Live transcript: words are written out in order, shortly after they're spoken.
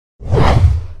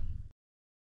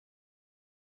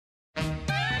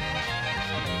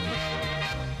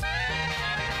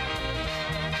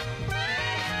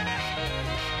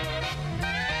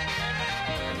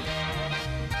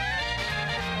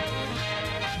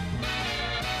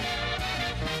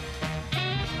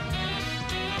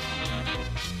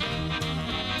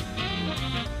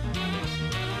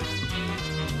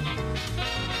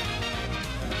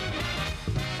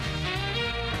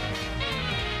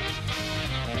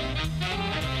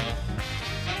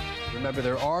Remember,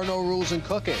 there are no rules in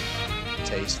cooking.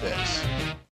 Taste this.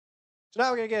 So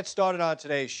now we're going to get started on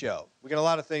today's show. We got a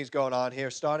lot of things going on here,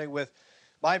 starting with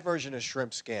my version of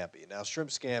shrimp scampi. Now,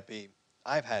 shrimp scampi,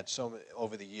 I've had so many,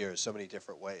 over the years, so many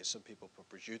different ways. Some people put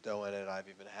prosciutto in it. I've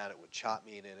even had it with chopped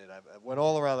meat in it. I went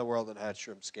all around the world and had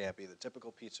shrimp scampi, the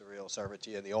typical pizzeria serve it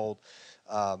to you in the old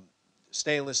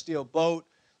stainless steel boat,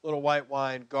 little white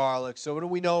wine, garlic. So what do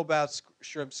we know about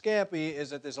shrimp scampi is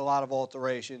that there's a lot of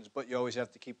alterations, but you always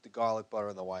have to keep the garlic, butter,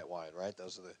 and the white wine, right?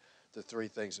 Those are the three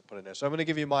things to put in there. So I'm going to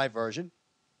give you my version.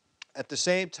 At the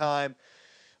same time,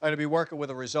 I'm going to be working with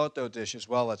a risotto dish as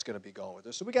well that's going to be going with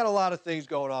this. So we got a lot of things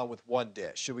going on with one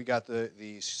dish. So we got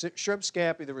the shrimp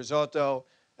scampi, the risotto,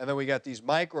 and then we got these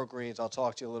microgreens I'll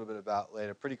talk to you a little bit about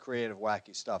later. Pretty creative,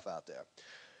 wacky stuff out there.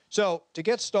 So to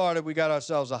get started, we got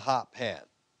ourselves a hot pan.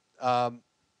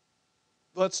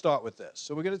 Let's start with this.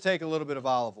 So we're going to take a little bit of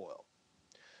olive oil.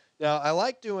 Now, I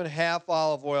like doing half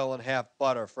olive oil and half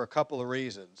butter for a couple of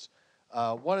reasons.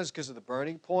 One is because of the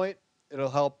burning point. It'll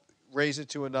help raise it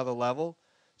to another level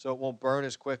so it won't burn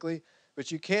as quickly.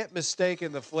 But you can't mistake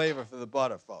the flavor for the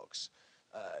butter, folks.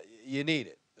 You need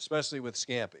it, especially with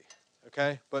scampi,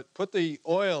 okay? But put the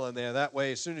oil in there. That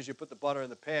way, as soon as you put the butter in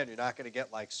the pan, you're not going to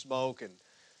get like smoke and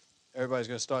everybody's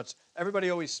going to start.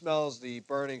 Everybody always smells the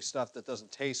burning stuff that doesn't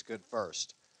taste good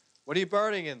first. What are you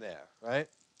burning in there, right?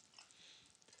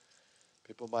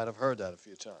 People might have heard that a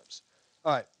few times.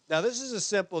 All right. Now, this is a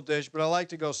simple dish, but I like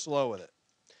to go slow with it.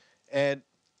 And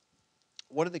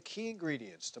one of the key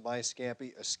ingredients to my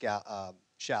scampi is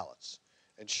shallots.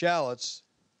 And shallots,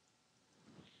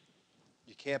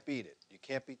 you can't beat it. You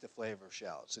can't beat the flavor of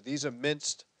shallots. So these are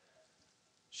minced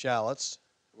shallots.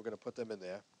 We're going to put them in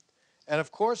there. And,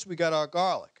 of course, we got our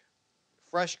garlic,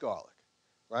 fresh garlic,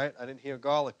 right? I didn't hear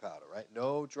garlic powder, right?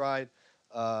 No dried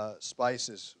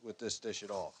spices with this dish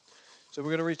at all. So we're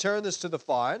going to return this to the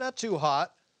fire. Not too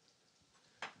hot,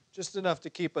 just enough to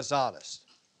keep us honest.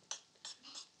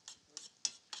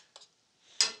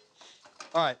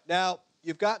 All right, now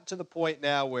you've gotten to the point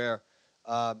now where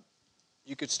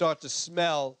you could start to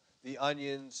smell the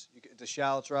onions, the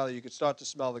shallots rather. You could start to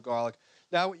smell the garlic.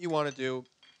 Now what you want to do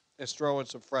is throw in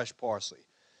some fresh parsley.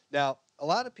 Now, a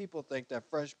lot of people think that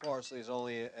fresh parsley is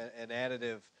only an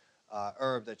additive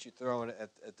herb that you throw in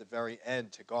at the very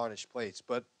end to garnish plates.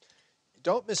 But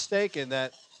don't mistake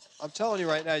that. I'm telling you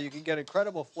right now, you can get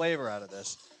incredible flavor out of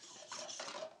this.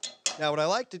 Now, what I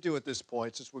like to do at this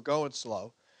point, since we're going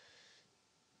slow,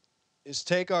 is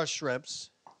take our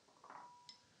shrimps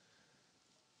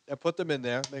and put them in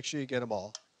there. Make sure you get them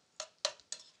all.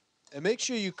 And make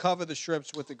sure you cover the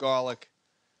shrimps with the garlic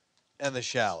and the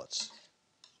shallots.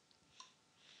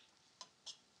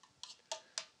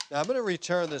 Now, I'm going to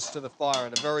return this to the fire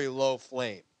on a very low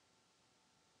flame.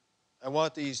 I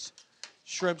want these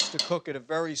shrimps to cook at a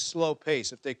very slow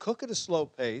pace. If they cook at a slow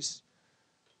pace,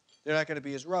 they're not going to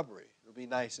be as rubbery. It'll be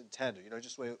nice and tender. You know,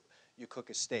 just the way you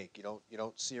cook a steak. You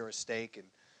don't sear a steak in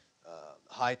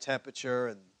high temperature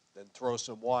and then throw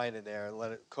some wine in there and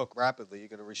let it cook rapidly. You're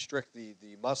going to restrict the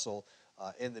muscle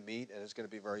in the meat, and it's going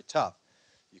to be very tough.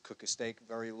 You cook a steak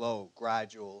very low,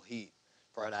 gradual heat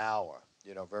for an hour.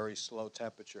 You know, very slow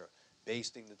temperature,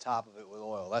 basting the top of it with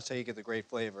oil. That's how you get the great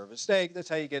flavor of a steak. That's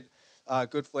how you get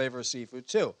good flavor of seafood,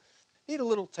 too. Need a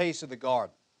little taste of the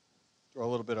garden. Throw a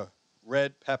little bit of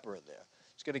red pepper in there.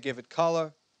 It's going to give it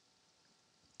color.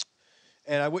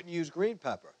 And I wouldn't use green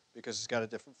pepper because it's got a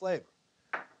different flavor.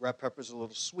 Red pepper is a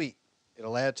little sweet.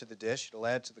 It'll add to the dish. It'll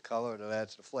add to the color, and it'll add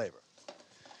to the flavor.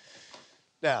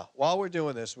 Now, while we're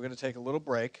doing this, we're going to take a little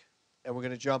break, and we're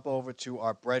going to jump over to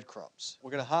our breadcrumbs. We're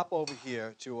going to hop over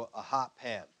here to a hot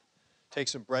pan. Take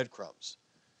some breadcrumbs.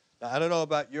 Now, I don't know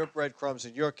about your breadcrumbs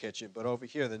in your kitchen, but over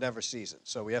here they're never seasoned,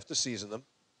 so we have to season them.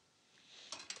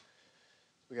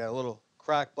 We got a little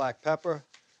cracked black pepper,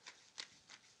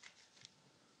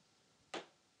 a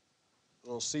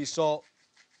little sea salt.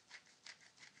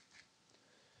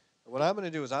 And what I'm going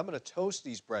to do is I'm going to toast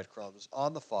these breadcrumbs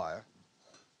on the fire.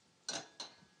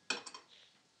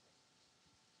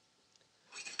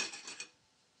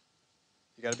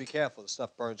 You got to be careful. The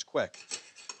stuff burns quick.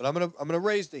 But I'm going to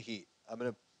raise the heat. I'm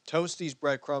going to toast these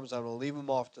breadcrumbs. I'm going to leave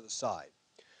them off to the side.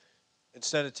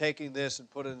 Instead of taking this and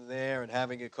putting it in there and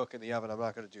having it cook in the oven, I'm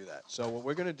not going to do that. So what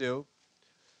we're going to do,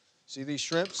 see these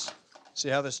shrimps? See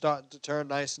how they're starting to turn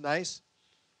nice and nice?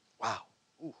 Wow.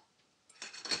 Ooh.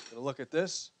 Going to look at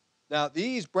this. Now,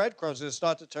 these breadcrumbs are going to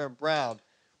start to turn brown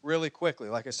really quickly.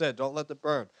 Like I said, don't let them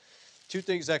burn. Two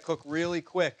things that cook really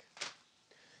quick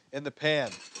in the pan.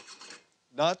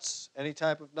 Nuts, any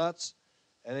type of nuts,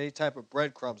 and any type of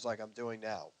breadcrumbs like I'm doing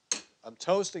now. I'm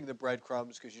toasting the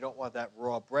breadcrumbs because you don't want that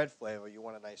raw bread flavor. You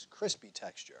want a nice crispy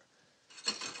texture.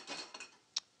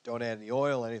 Don't add any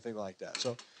oil, anything like that.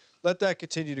 So let that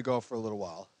continue to go for a little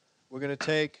while. We're going to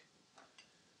take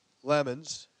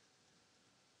lemons.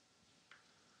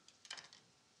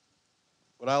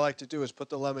 What I like to do is put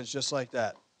the lemons just like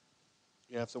that.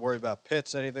 You don't have to worry about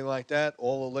pits, anything like that.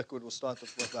 All the liquid will start to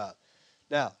flip out.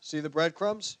 Now, see the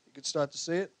breadcrumbs? You can start to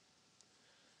see it.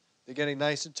 They're getting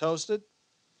nice and toasted.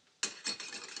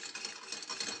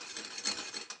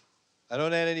 I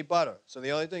don't add any butter. So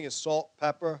the only thing is salt,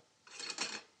 pepper.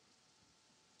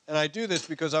 And I do this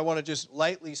because I want to just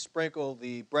lightly sprinkle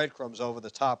the breadcrumbs over the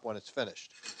top when it's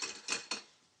finished.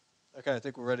 Okay, I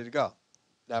think we're ready to go.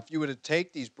 Now, if you were to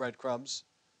take these breadcrumbs,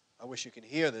 I wish you can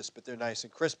hear this, but they're nice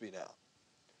and crispy now.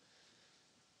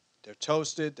 They're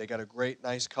toasted. They got a great,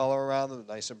 nice color around them,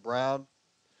 nice and brown.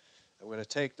 And we're going to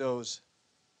take those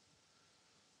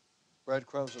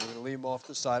breadcrumbs and we're going to leave them off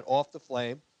the side, off the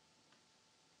flame.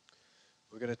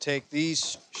 We're going to take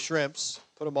these shrimps,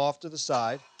 put them off to the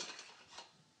side,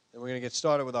 and we're going to get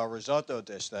started with our risotto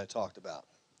dish that I talked about.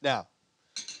 Now,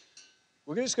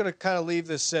 we're just going to kind of leave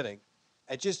this sitting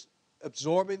and just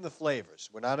absorbing the flavors.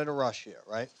 We're not in a rush here,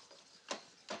 right?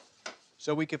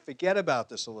 So we can forget about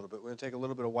this a little bit. We're going to take a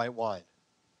little bit of white wine.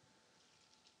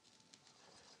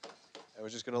 And we're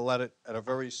just going to let it at a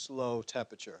very slow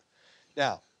temperature.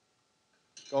 Now,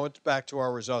 going back to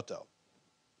our risotto.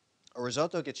 A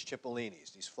risotto gets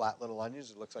cipollinis, these flat little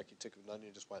onions. It looks like you took an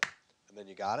onion, just went, and then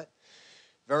you got it.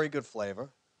 Very good flavor,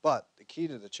 but the key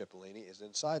to the cipollini is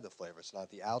inside the flavor. It's not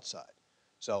the outside.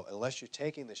 So unless you're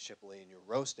taking this cipollini and you're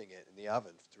roasting it in the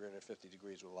oven for 350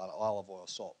 degrees with a lot of olive oil,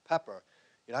 salt, pepper,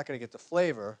 you're not going to get the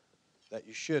flavor that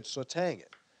you should sautéing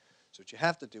it. So what you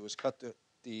have to do is cut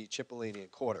the cipollini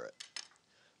and quarter it.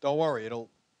 Don't worry, it'll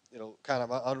kind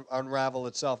of unravel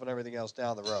itself and everything else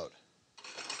down the road.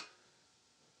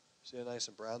 See how nice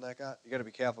and brown that got? You got to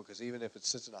be careful because even if it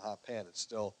sits in a hot pan, it's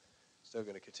still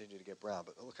going to continue to get brown.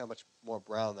 But look how much more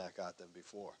brown that got than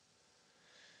before.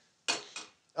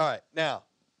 All right, now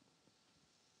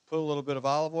put a little bit of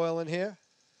olive oil in here.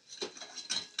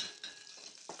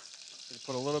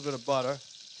 Put a little bit of butter,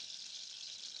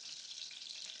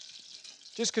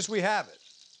 just because we have it.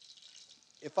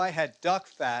 If I had duck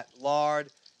fat, lard,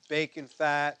 bacon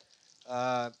fat,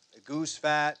 goose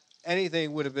fat,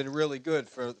 anything would have been really good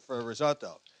for a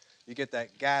risotto. You get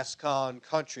that Gascon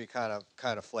country kind of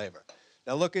flavor.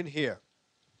 Now look in here.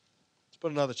 Let's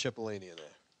put another cipollini in there.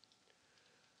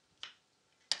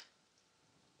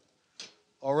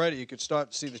 Already you could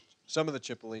start to see some of the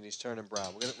cipollinis turning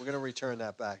brown. We're gonna return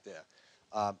that back there.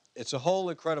 It's a whole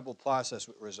incredible process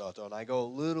with risotto, and I go a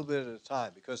little bit at a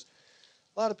time because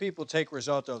a lot of people take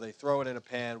risotto, they throw it in a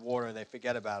pan, water, and they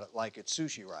forget about it like it's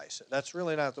sushi rice. That's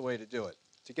really not the way to do it.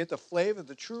 To get the flavor,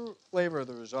 the true flavor of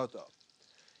the risotto,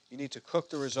 you need to cook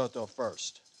the risotto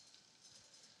first.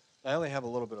 I only have a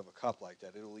little bit of a cup like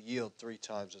that. It'll yield 3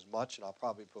 times as much, and I'll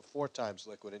probably put 4 times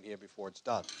liquid in here before it's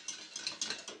done.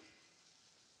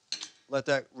 Let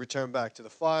that return back to the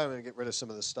fire. I'm going to get rid of some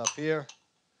of the stuff here.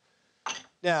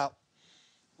 Now,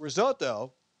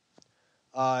 risotto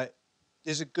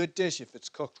is a good dish if it's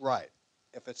cooked right.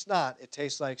 If it's not, it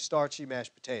tastes like starchy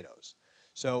mashed potatoes.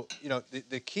 So,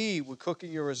 the key with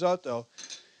cooking your risotto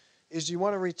is you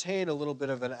want to retain a little bit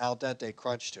of an al dente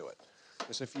crunch to it.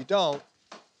 Because if you don't,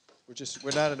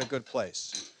 we're not in a good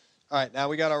place. All right, now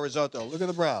we got our risotto. Look at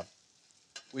the brown.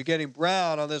 We're getting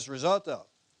brown on this risotto.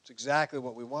 It's exactly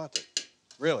what we wanted.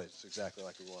 Really, it's exactly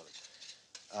like we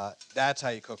wanted. That's how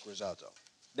you cook risotto.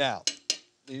 Now,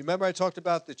 you remember I talked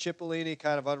about the cipollini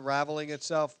kind of unraveling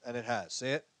itself? And it has. See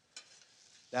it?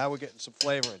 Now we're getting some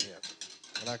flavor in here.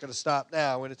 We're not going to stop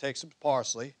now. We're going to take some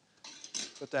parsley.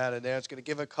 Put that in there. It's going to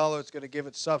give it color. It's going to give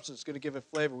it substance. It's going to give it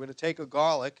flavor. We're going to take a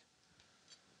garlic.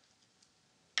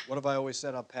 What have I always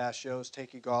said on past shows?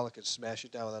 Take your garlic and smash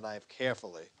it down with a knife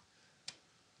carefully.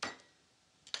 And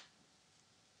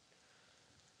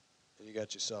you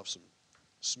got yourself some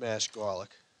smashed garlic.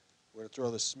 We're going to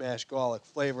throw the smashed garlic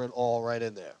flavor and all right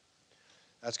in there.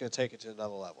 That's going to take it to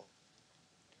another level.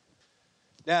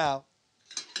 Now,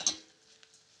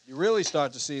 you really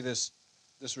start to see this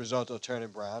risotto turning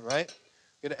brown, right?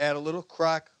 You're going to add a little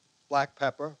cracked black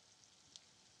pepper.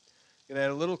 You're going to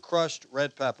add a little crushed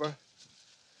red pepper.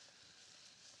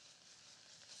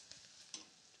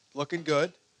 Looking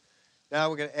good. Now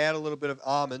we're going to add a little bit of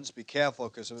almonds. Be careful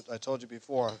because I told you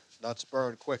before, nuts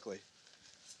burn quickly.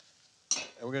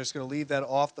 And we're just going to leave that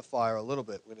off the fire a little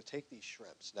bit. We're going to take these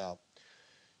shrimps. Now,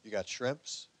 you got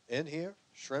shrimps in here,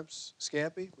 shrimps,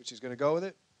 scampi, which is going to go with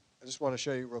it. I just want to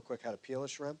show you real quick how to peel a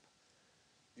shrimp.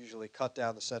 Usually cut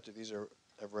down the center. These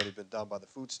have already been done by the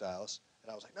food stylists.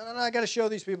 And I was like, no, I got to show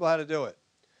these people how to do it.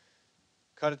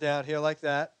 Cut it down here like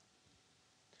that.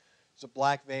 there's a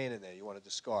black vein in there. You want to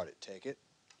discard it. Take it.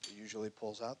 It usually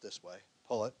pulls out this way.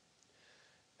 Pull it.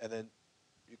 And then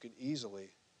you can easily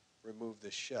remove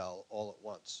the shell all at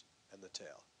once and the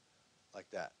tail, like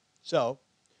that. So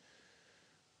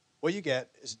what you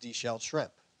get is deshelled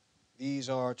shrimp. These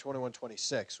are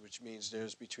 21-26, which means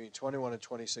there's between 21 and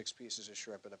 26 pieces of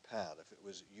shrimp in a pound. If it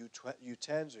was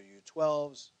U10s or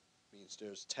U12s, it means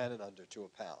there's 10 and under to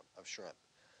a pound of shrimp.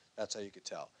 That's how you could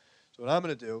tell. So what I'm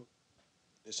going to do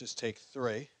is just take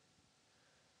 3.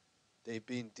 They've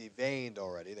been deveined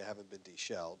already. They haven't been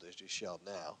deshelled. They're deshelled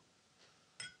now.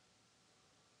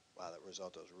 Wow, that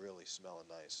risotto's really smelling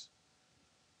nice.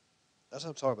 That's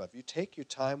what I'm talking about. If you take your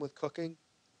time with cooking,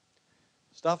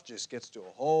 stuff just gets to a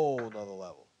whole nother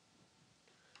level.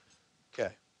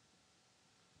 Okay.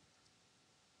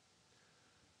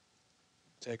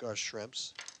 Take our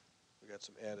shrimps. We got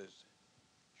some added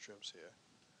shrimps here.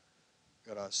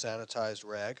 Got our sanitized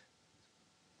rag.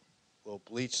 A little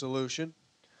bleach solution.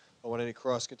 Don't want any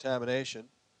cross-contamination.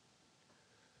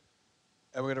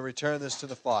 And we're going to return this to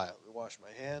the fire. Let me wash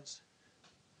my hands.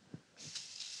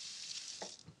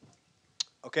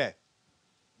 Okay.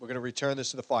 We're going to return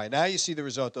this to the fire. Now you see the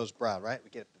risotto's brown, right? We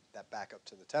get that back up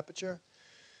to the temperature.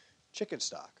 Chicken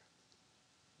stock.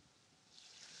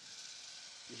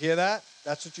 You hear that?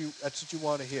 That's what you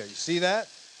want to hear. You see that?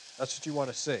 That's what you want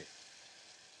to see.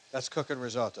 That's cooking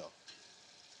risotto.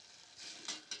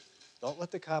 Don't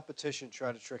let the competition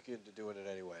try to trick you into doing it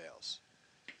any way else.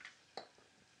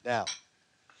 Now,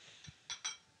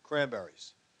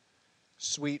 cranberries.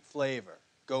 Sweet flavor.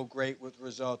 Go great with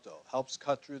risotto. Helps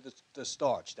cut through the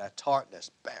starch, that tartness,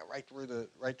 bam, right through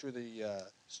the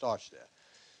starch there.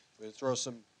 We're going to throw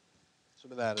some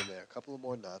of that in there. A couple of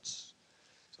more nuts.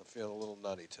 So I'm feeling a little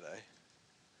nutty today.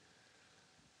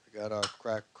 We got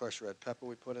our crushed red pepper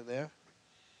we put in there.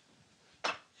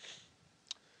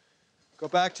 Go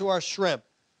back to our shrimp.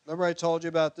 Remember I told you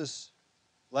about this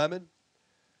lemon?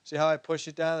 See how I push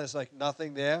it down? There's like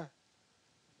nothing there.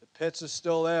 The pits are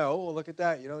still there. Oh, look at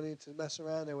that. You don't need to mess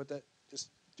around there with that.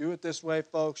 Just do it this way,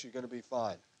 folks. You're going to be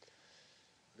fine.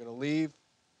 We're going to leave.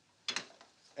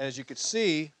 And as you can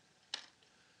see,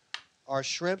 our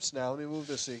shrimps now, let me move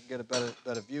this so you can get a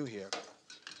better view here.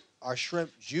 Our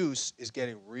shrimp juice is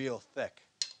getting real thick.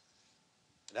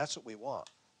 And that's what we want.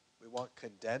 We want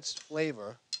condensed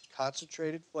flavor,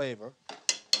 concentrated flavor,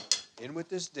 in with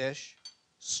this dish,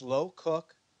 slow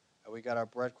cook, and we got our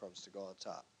breadcrumbs to go on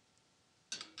top.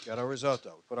 Got our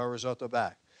risotto. We put our risotto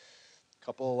back. A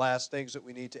couple of last things that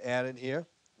we need to add in here,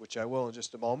 which I will in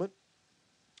just a moment.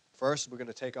 First, we're going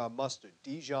to take our mustard,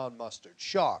 Dijon mustard,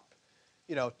 sharp,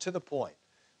 to the point.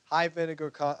 High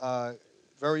vinegar,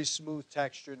 very smooth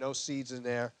texture, no seeds in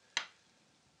there.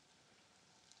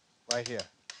 Right here,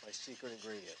 my secret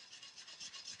ingredient.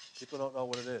 People don't know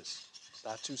what it is. It's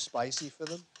not too spicy for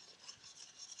them.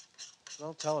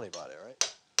 Don't tell anybody,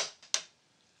 right?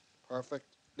 Perfect.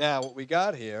 Now, what we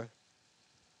got here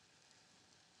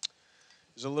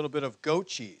is a little bit of goat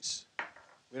cheese.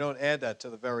 We don't add that to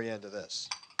the very end of this.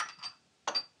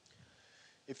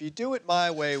 If you do it my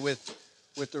way with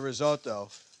the risotto,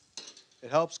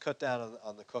 it helps cut down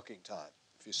on the cooking time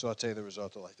if you saute the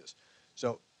risotto like this.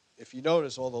 So if you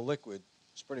notice, all the liquid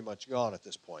is pretty much gone at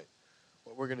this point.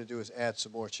 What we're going to do is add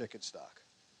some more chicken stock.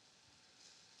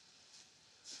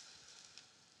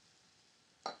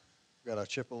 We've got our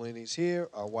cipollinis here,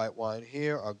 our white wine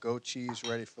here, our goat cheese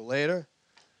ready for later.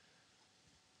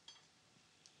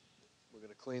 We're going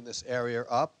to clean this area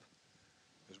up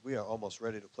because we are almost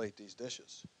ready to plate these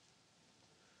dishes.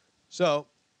 So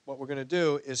what we're going to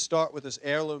do is start with this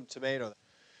heirloom tomato.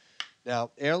 Now,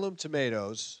 heirloom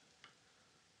tomatoes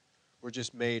were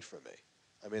just made for me.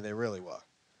 I mean, they really were.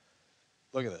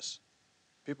 Look at this.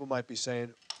 People might be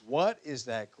saying, what is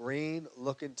that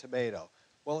green-looking tomato?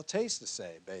 Well, it tastes the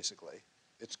same, basically.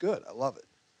 It's good. I love it.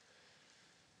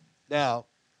 Now,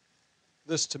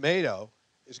 this tomato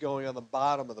is going on the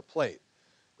bottom of the plate.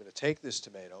 I'm going to take this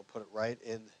tomato and put it right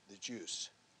in the juice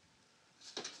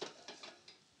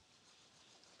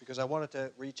because I want it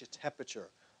to reach a temperature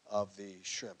of the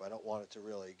shrimp. I don't want it to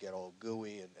really get all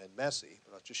gooey and messy,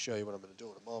 but I'll just show you what I'm going to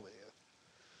do in a moment here.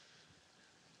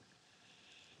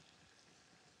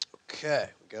 Okay,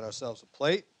 we got ourselves a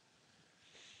plate.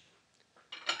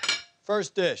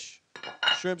 First dish,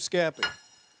 shrimp scampi.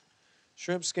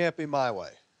 Shrimp scampi my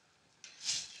way.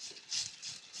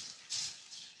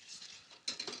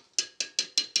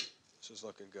 This is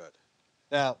looking good.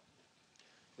 Now,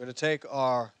 we're going to take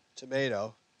our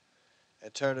tomato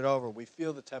and turn it over. We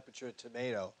feel the temperature of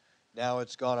tomato. Now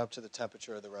it's gone up to the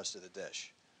temperature of the rest of the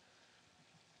dish.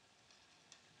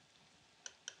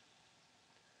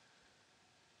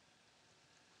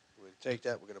 We're Take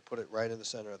that. We're going to put it right in the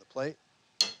center of the plate.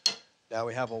 Now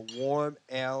we have a warm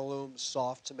heirloom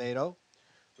soft tomato,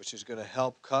 which is going to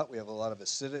help cut. We have a lot of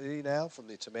acidity now from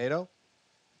the tomato.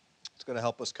 It's going to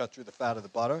help us cut through the fat of the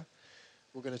butter.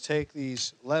 We're going to take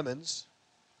these lemons.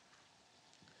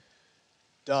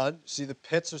 Done. See the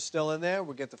pits are still in there.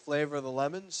 We'll get the flavor of the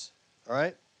lemons. All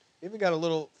right? Even got a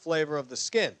little flavor of the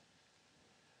skin.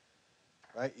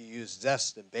 Right? You use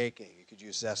zest in baking. You could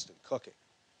use zest in cooking.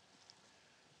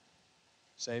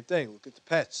 Same thing. Look at the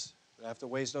pits. We don't have to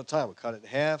waste no time. We'll cut it in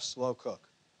half, slow cook.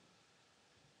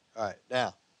 All right,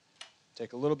 now,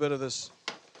 take a little bit of this.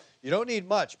 You don't need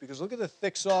much because look at the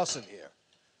thick sauce in here.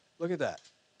 Look at that.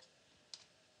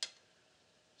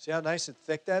 See how nice and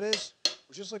thick that is?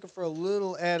 We're just looking for a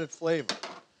little added flavor.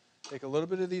 Take a little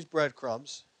bit of these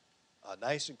breadcrumbs,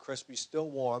 nice and crispy,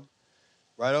 still warm,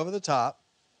 right over the top.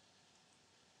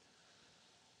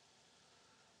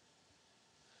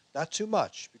 Not too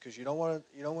much because you don't want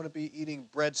to be eating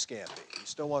bread scampi. You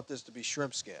still want this to be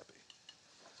shrimp scampi.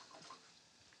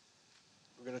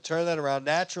 We're going to turn that around.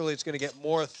 Naturally, it's going to get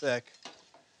more thick.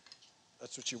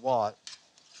 That's what you want.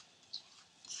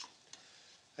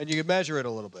 And you can measure it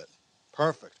a little bit.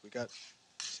 Perfect. We got,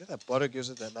 see that butter gives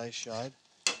it that nice shine?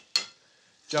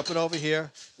 Jumping over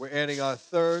here, we're adding our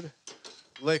third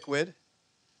liquid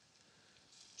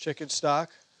chicken stock.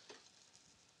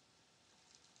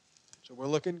 So we're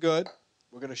looking good.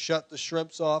 We're going to shut the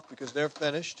shrimps off because they're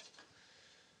finished.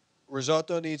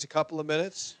 Risotto needs a couple of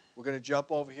minutes. We're going to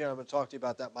jump over here. I'm going to talk to you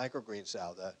about that microgreen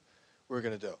salad that we're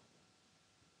going to do.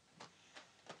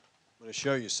 I'm going to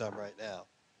show you some right now.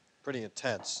 Pretty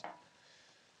intense.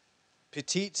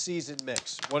 Petite seasoned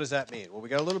mix. What does that mean? Well, we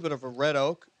got a little bit of a red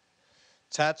oak,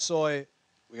 tatsoi.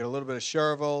 We got a little bit of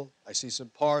chervil. I see some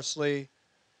parsley.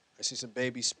 I see some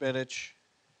baby spinach.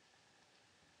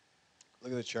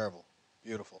 Look at the chervil.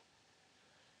 Beautiful.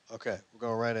 Okay, we're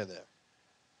going right in there.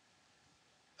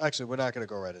 Actually, we're not going to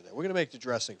go right in there. We're going to make the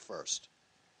dressing first.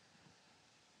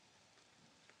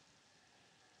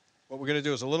 What we're going to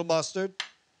do is a little mustard,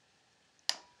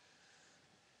 a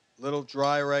little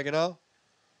dry oregano,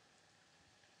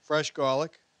 fresh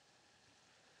garlic,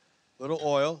 a little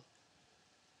oil,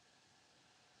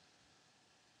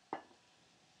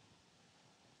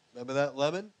 remember that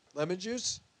lemon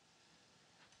juice?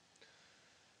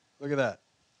 Look at that.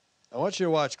 I want you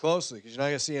to watch closely because you're not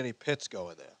going to see any pits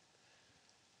go in there.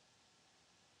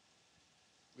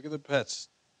 Look at the pits.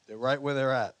 They're right where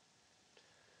they're at.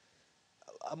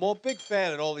 I'm a big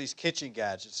fan of all these kitchen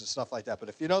gadgets and stuff like that, but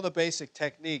if you know the basic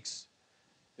techniques,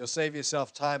 you'll save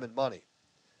yourself time and money.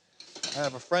 I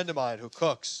have a friend of mine who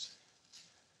cooks.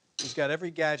 He's got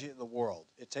every gadget in the world.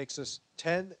 It takes us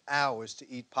 10 hours to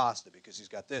eat pasta because he's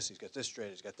got this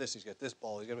strainer, he's got this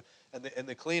bowl, and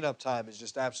the cleanup time is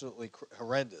just absolutely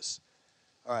horrendous.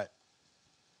 All right.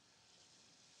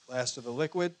 Last of the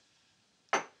liquid.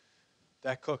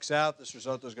 That cooks out. This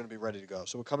risotto is going to be ready to go.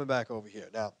 So we're coming back over here.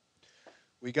 Now,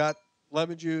 we got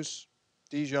lemon juice,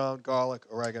 Dijon, garlic,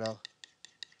 oregano.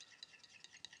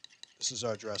 This is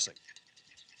our dressing.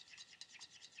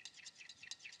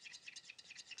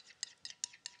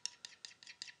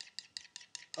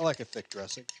 I like a thick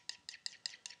dressing.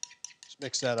 Let's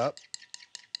mix that up.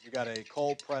 We got a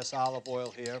cold press olive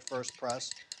oil here, first press.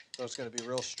 So it's going to be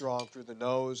real strong through the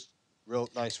nose, real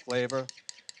nice flavor.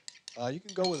 You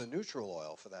can go with a neutral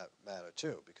oil for that matter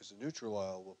too, because the neutral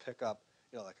oil will pick up,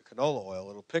 like a canola oil,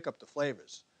 it'll pick up the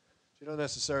flavors. So you don't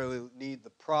necessarily need the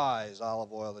prize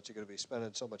olive oil that you're going to be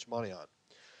spending so much money on.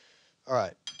 All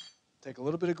right, take a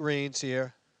little bit of greens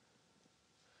here.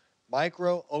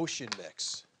 Micro ocean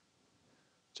mix.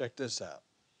 Check this out.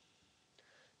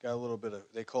 Got a little bit of,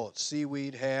 they call it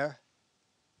seaweed hair.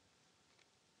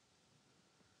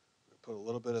 Put a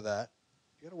little bit of that.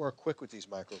 You got to work quick with these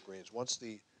microgreens. Once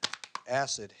the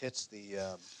acid hits the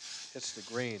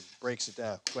green, breaks it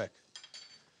down quick.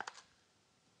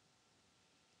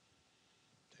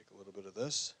 Take a little bit of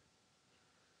this.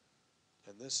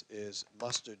 And this is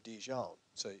mustard Dijon.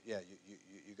 So, yeah,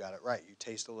 you got it right. You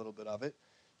taste a little bit of it.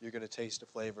 You're going to taste the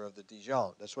flavor of the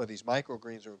Dijon. That's why these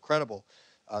microgreens are incredible.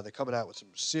 They're coming out with some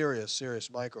serious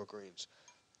microgreens.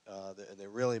 And they're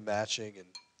really matching and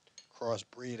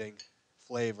cross-breeding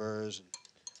flavors and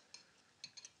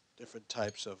different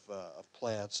types of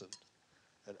plants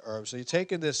and herbs. So you're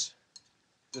taking this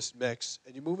mix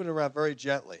and you're moving it around very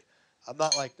gently. I'm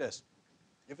not like this.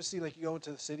 You ever see, like, you go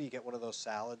into the city, you get one of those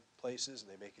salad places,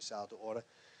 and they make you salad to order.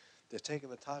 They're taking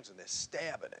the tongs and they're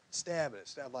stabbing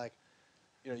it. I'm like,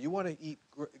 you want to eat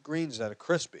greens that are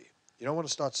crispy. You don't want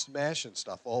to start smashing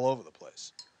stuff all over the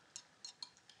place.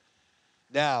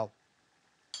 Now,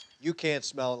 you can't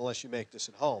smell it unless you make this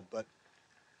at home, but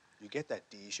You get that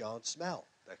Dijon smell,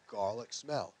 that garlic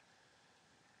smell.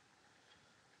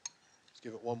 Let's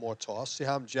give it one more toss. See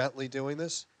how I'm gently doing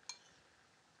this?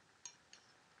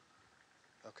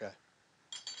 Okay.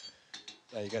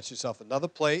 Now you got yourself another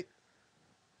plate.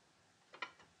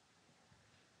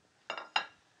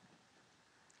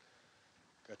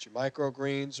 Got your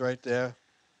microgreens right there.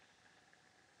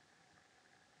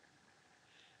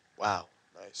 Wow,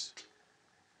 nice.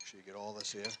 Make sure you get all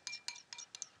this here.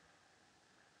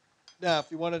 Now,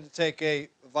 if you wanted to take a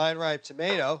vine-ripe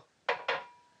tomato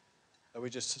that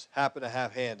we just happen to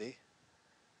have handy,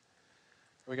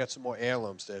 we got some more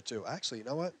heirlooms there too. Actually, you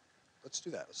know what? Let's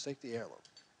do that. Let's take the heirloom.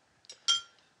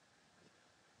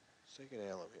 Let's take an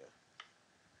heirloom here.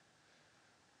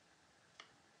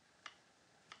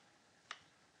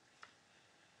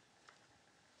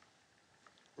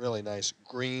 Really nice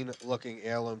green-looking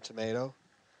heirloom tomato.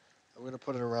 I'm going to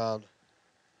put it around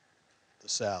the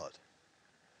salad.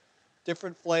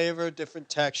 Different flavor, different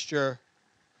texture,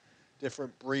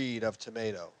 different breed of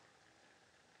tomato.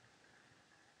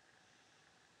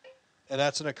 And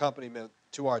that's an accompaniment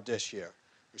to our dish here,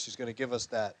 which is going to give us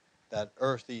that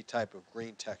earthy type of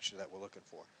green texture that we're looking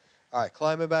for. All right,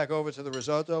 climbing back over to the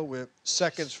risotto. We're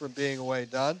seconds from being away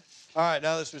done. All right,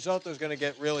 now this risotto is going to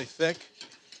get really thick,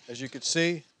 as you can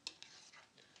see.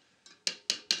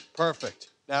 Perfect.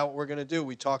 Now what we're going to do,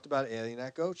 we talked about adding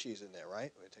that goat cheese in there,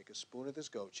 right? We're going to take a spoon of this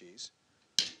goat cheese.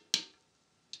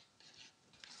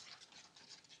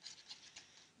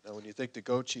 Now when you think the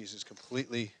goat cheese is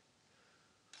completely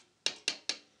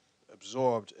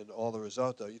absorbed in all the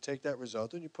risotto, you take that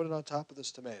risotto and you put it on top of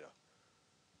this tomato.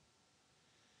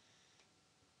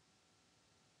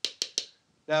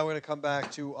 Now we're going to come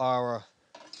back to our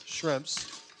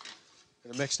shrimps.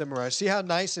 Going to mix them around. See how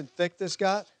nice and thick this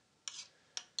got?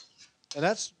 And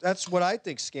that's what I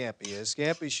think scampi is.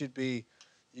 Scampi should be,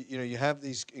 you know, you have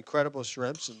these incredible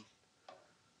shrimps and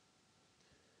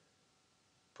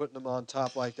putting them on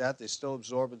top like that. They still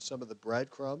absorbing some of the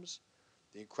breadcrumbs,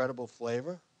 the incredible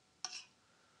flavor.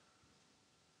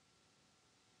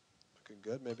 Looking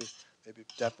good. Maybe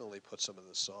definitely put some of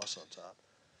the sauce on top.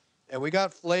 And we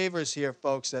got flavors here,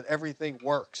 folks, that everything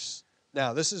works.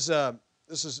 Now this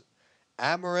is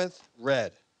amaranth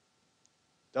red.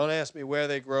 Don't ask me where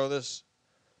they grow this,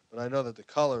 but I know that the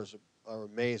colors are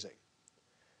amazing.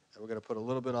 And we're going to put a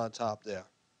little bit on top there.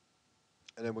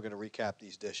 And then we're going to recap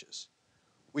these dishes.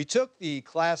 We took the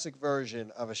classic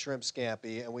version of a shrimp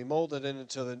scampi and we molded it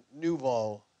into the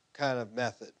nouveau kind of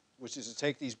method, which is to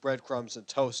take these breadcrumbs and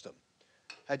toast them.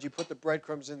 Had you put the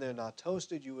breadcrumbs in there not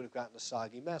toasted, you would have gotten a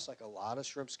soggy mess, like a lot of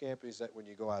shrimp scampis that when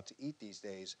you go out to eat these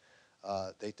days,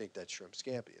 they think that's shrimp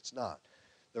scampi. It's not.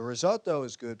 The risotto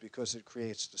is good because it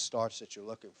creates the starch that you're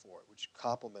looking for, which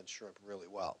complements shrimp really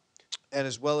well. And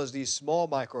as well as these small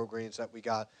microgreens that we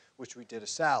got, which we did a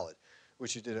salad,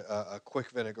 which you did a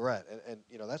quick vinaigrette. And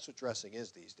you know, that's what dressing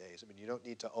is these days. I mean, you don't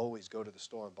need to always go to the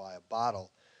store and buy a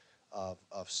bottle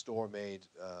of store-made,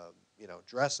 you know,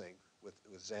 dressing with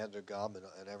Xander gum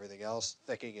and everything else,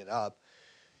 thickening it up.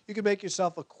 You can make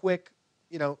yourself a quick,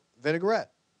 you know,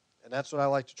 vinaigrette. And that's what I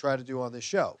like to try to do on this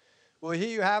show. Well, here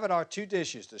you have it, our two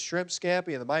dishes, the shrimp scampi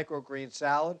and the microgreen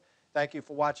salad. Thank you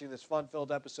for watching this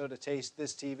fun-filled episode of Taste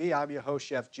This TV. I'm your host,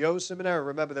 Chef Joe Seminary.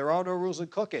 Remember, there are no rules in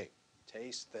cooking.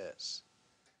 Taste this.